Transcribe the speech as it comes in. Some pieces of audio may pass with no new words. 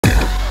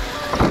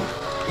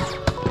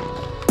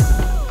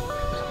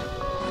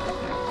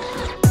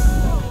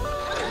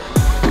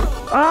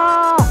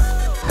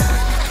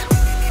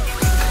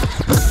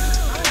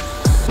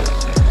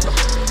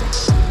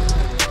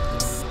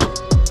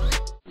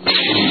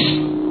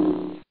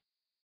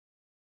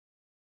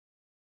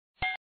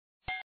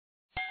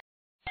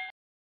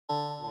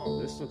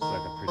looks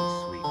like a pretty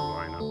sweet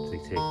lineup to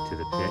take to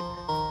the pit.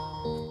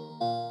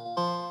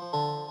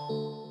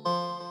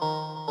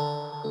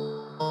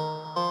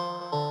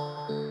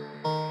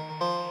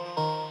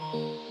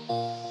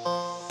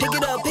 Pick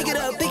it up, pick it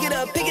up, pick it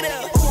up, pick it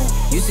up.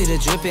 You see the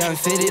drippy, I'm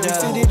fitted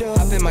up.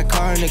 Hop in my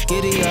car and the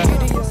giddy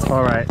up.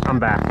 All right, I'm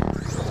back.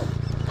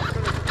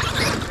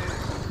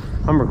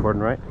 I'm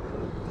recording, right?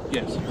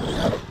 Yes.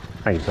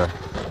 Thank you, sir.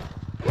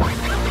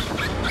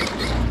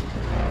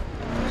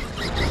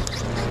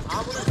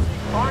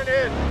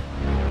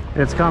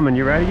 It's coming.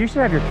 You ready? You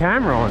should have your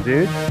camera on,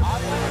 dude.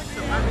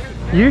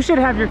 You should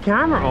have your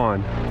camera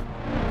on.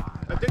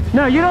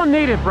 No, you don't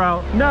need it,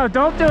 bro. No,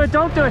 don't do it.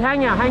 Don't do it.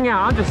 Hang out. Hang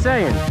out. I'm just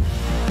saying.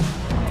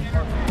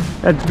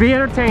 Be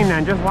entertained,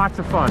 then. Just watch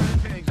the fun.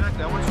 Okay,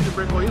 exactly. I want you to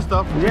break all your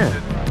stuff. Yeah.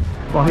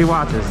 While he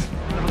watches.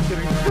 I'm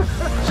kidding.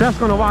 Chef's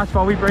gonna watch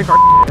while we break our.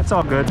 It's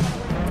all good.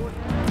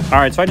 All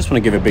right, so I just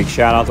want to give a big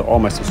shout out to all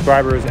my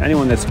subscribers,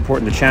 anyone that's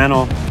supporting the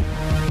channel.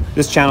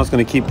 This channel is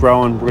going to keep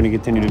growing. We're going to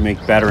continue to make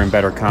better and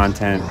better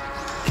content.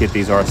 Get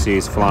these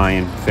RCs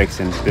flying,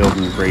 fixing,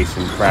 building,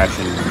 racing,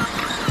 crashing,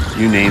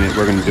 you name it.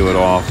 We're going to do it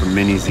all, from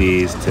mini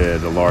Zs to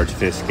the large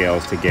fish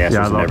scales to gases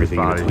and everything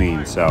in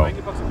between. So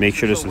make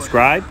sure to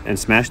subscribe and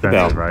smash the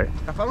bell. Right.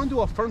 If I want to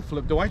do a front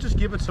flip, do I just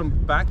give it some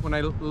back when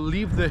I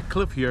leave the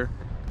cliff here?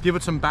 Give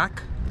it some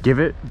back? Give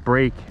it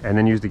brake and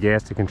then use the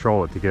gas to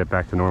control it to get it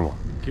back to normal.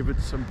 Give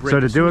it some brake. So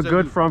to do a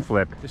good front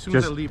flip, as soon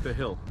as I leave the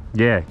hill.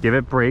 Yeah, give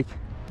it brake.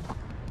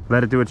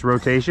 Let it do its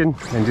rotation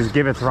and just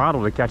give it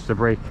throttle to catch the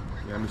brake.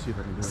 Yeah, let me see if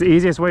I can do it. It's the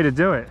easiest way to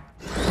do it.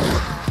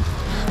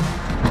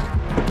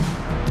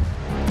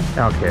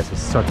 Outcast is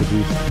such a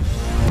beast.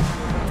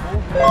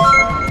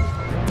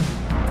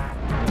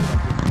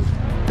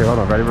 Okay, hold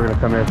on, ready? We're gonna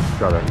come in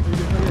together.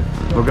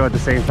 We'll go at the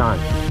same time.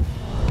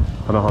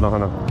 Hold on, hold on,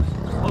 hold on.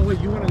 Oh wait,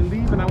 you wanna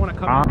leave and I wanna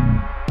come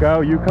in? Go,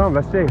 you come,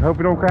 let's see. Hope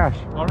we don't crash.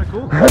 Alright,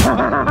 cool.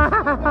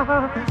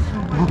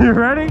 You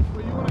ready?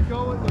 Well, you wanna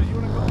go? Well, you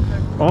wanna go?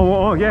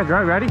 Oh, yeah,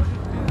 ready?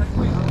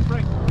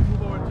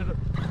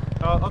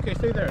 Okay,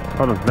 stay there.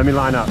 Hold on, let me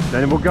line up.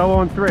 Then we'll go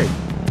on 3.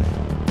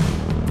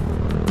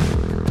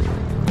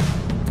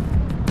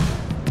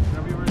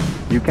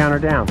 You count her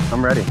down.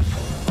 I'm ready.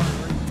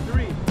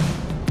 3,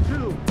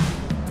 2,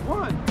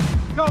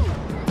 1, go!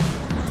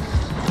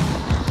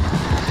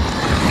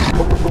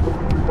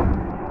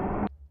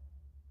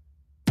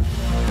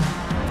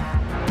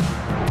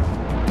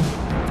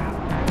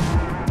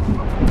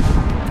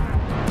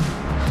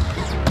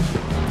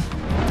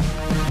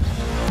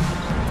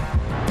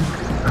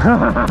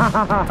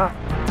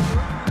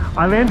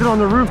 I landed on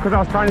the roof because I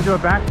was trying to do a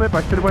backflip.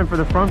 I should have went for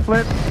the front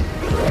flip.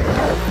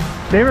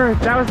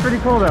 That was pretty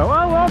cool though.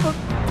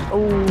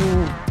 Oh,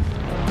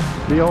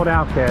 the old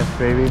Outcast,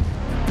 baby.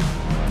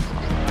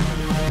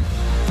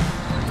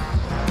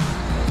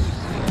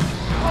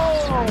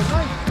 Oh,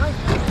 nice.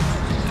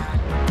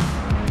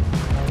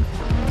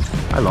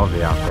 I love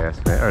the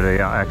Outcast, man, or the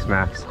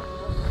XMaxx.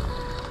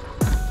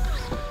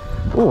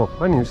 Oh,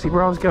 I didn't even see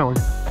where I was going.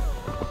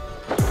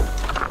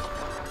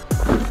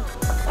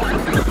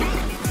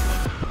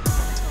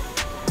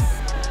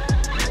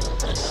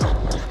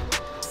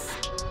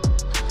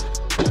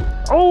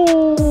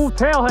 Oh,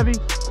 tail heavy.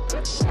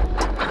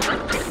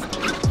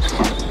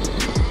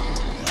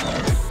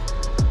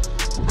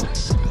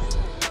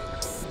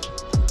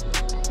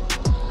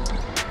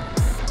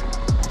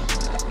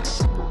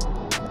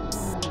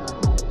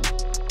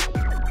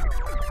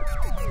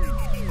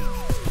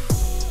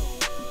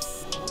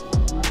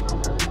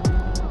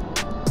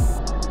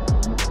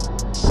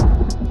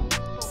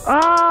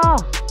 Oh,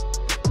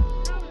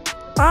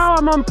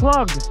 I'm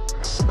unplugged.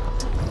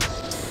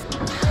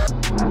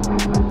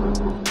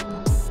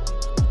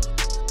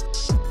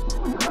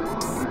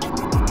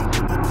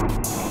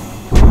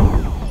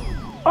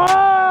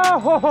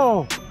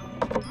 Oh,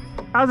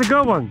 that was a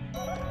good one.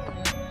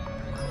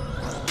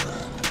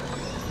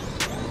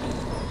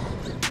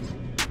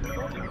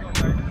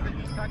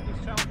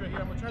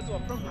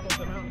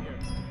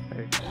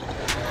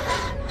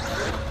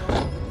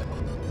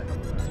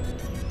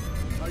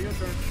 Your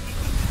turn.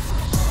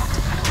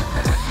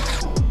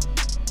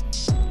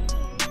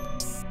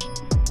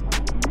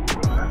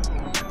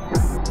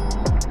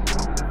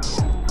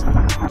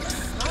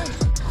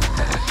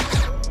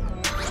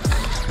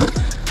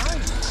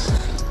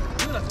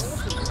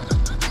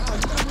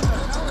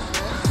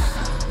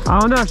 I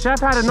don't know, Chef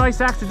had a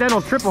nice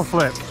accidental triple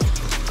flip.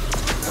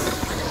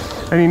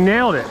 And he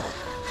nailed it.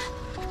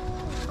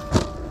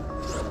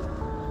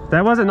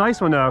 That was a nice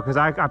one though, because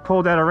I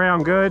pulled that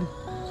around good.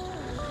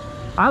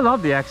 I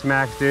love the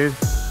XMaxx, dude.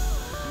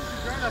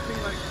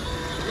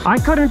 I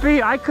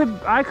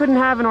couldn't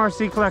have an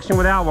RC collection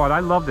without one. I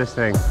love this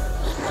thing.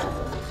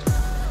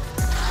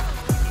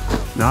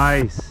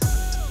 Nice.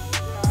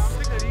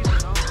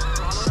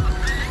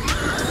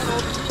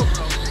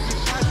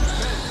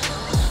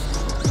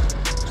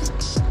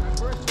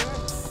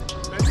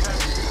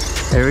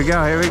 Here we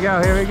go, here we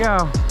go, here we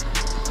go.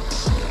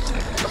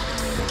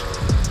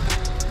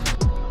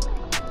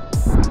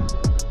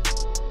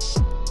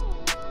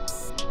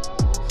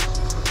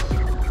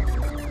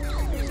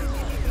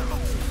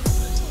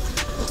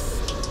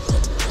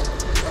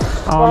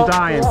 Oh, I'm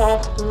dying.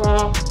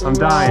 I'm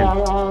dying.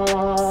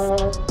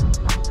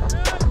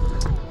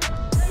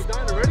 You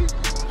dying already?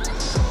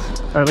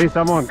 Or at least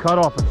I'm on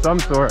cutoff of some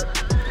sort.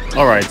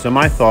 All right, so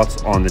my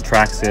thoughts on the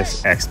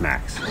Traxxas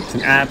X-Maxx. It's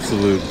an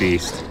absolute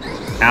beast.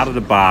 Out of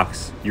the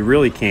box, you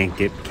really can't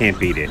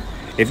beat it.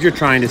 If you're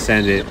trying to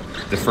send it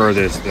the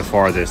furthest, the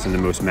farthest, and the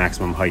most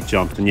maximum height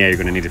jump, then yeah, you're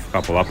gonna need a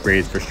couple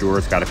upgrades for sure.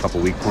 It's got a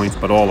couple weak points,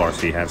 but all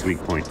RC has weak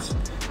points.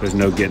 There's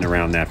no getting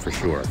around that for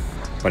sure.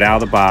 But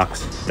out of the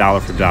box, dollar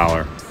for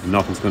dollar,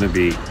 nothing's gonna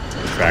beat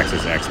the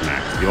Traxxas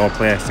X-Maxx. The all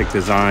plastic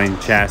design,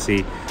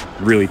 chassis,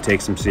 really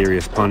takes some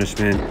serious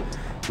punishment.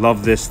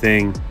 Love this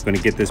thing. Gonna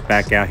get this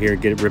back out here,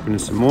 get it ripping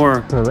some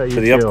more. So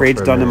the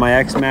upgrades done to my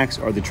X-Maxx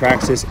are the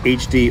Traxxas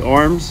HD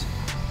arms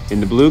in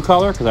the blue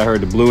color, because I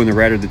heard the blue and the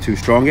red are the two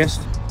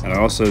strongest. And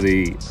also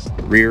the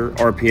rear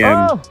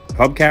RPM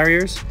hub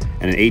carriers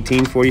and an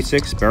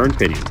 1846 spur and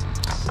pinion.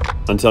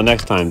 Until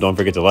next time, don't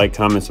forget to like,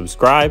 comment,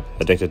 subscribe.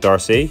 Addicted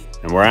Darcy,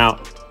 and we're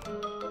out.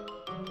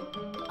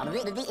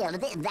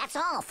 That's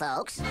all,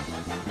 folks.